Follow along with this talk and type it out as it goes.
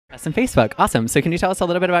Us on Facebook. Awesome. So can you tell us a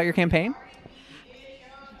little bit about your campaign?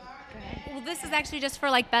 Well, this is actually just for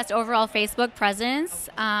like best overall Facebook presence.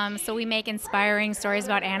 So we make inspiring stories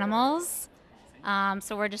about animals.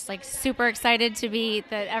 So we're just like super excited to be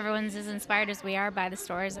that everyone's as inspired as we are by the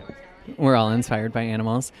stories. We're all inspired by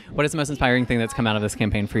animals. What is the most inspiring thing that's come out of this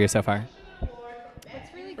campaign for you so far?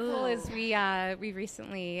 What's really cool is we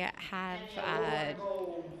recently have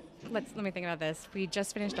let me think about this. We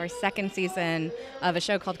just finished our second season of a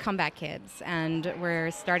show called Comeback Kids, and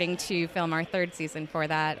we're starting to film our third season for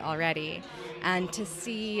that already. And to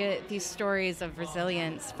see these stories of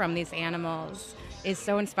resilience from these animals is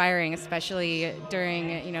so inspiring, especially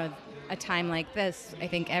during a time like this. I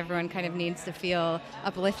think everyone kind of needs to feel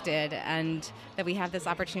uplifted, and that we have this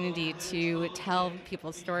opportunity to tell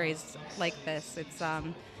people's stories like this.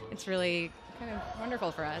 It's really kind of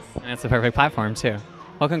wonderful for us. And it's the perfect platform, too.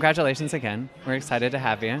 Well, congratulations again. We're excited to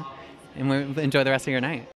have you, and we enjoy the rest of your night.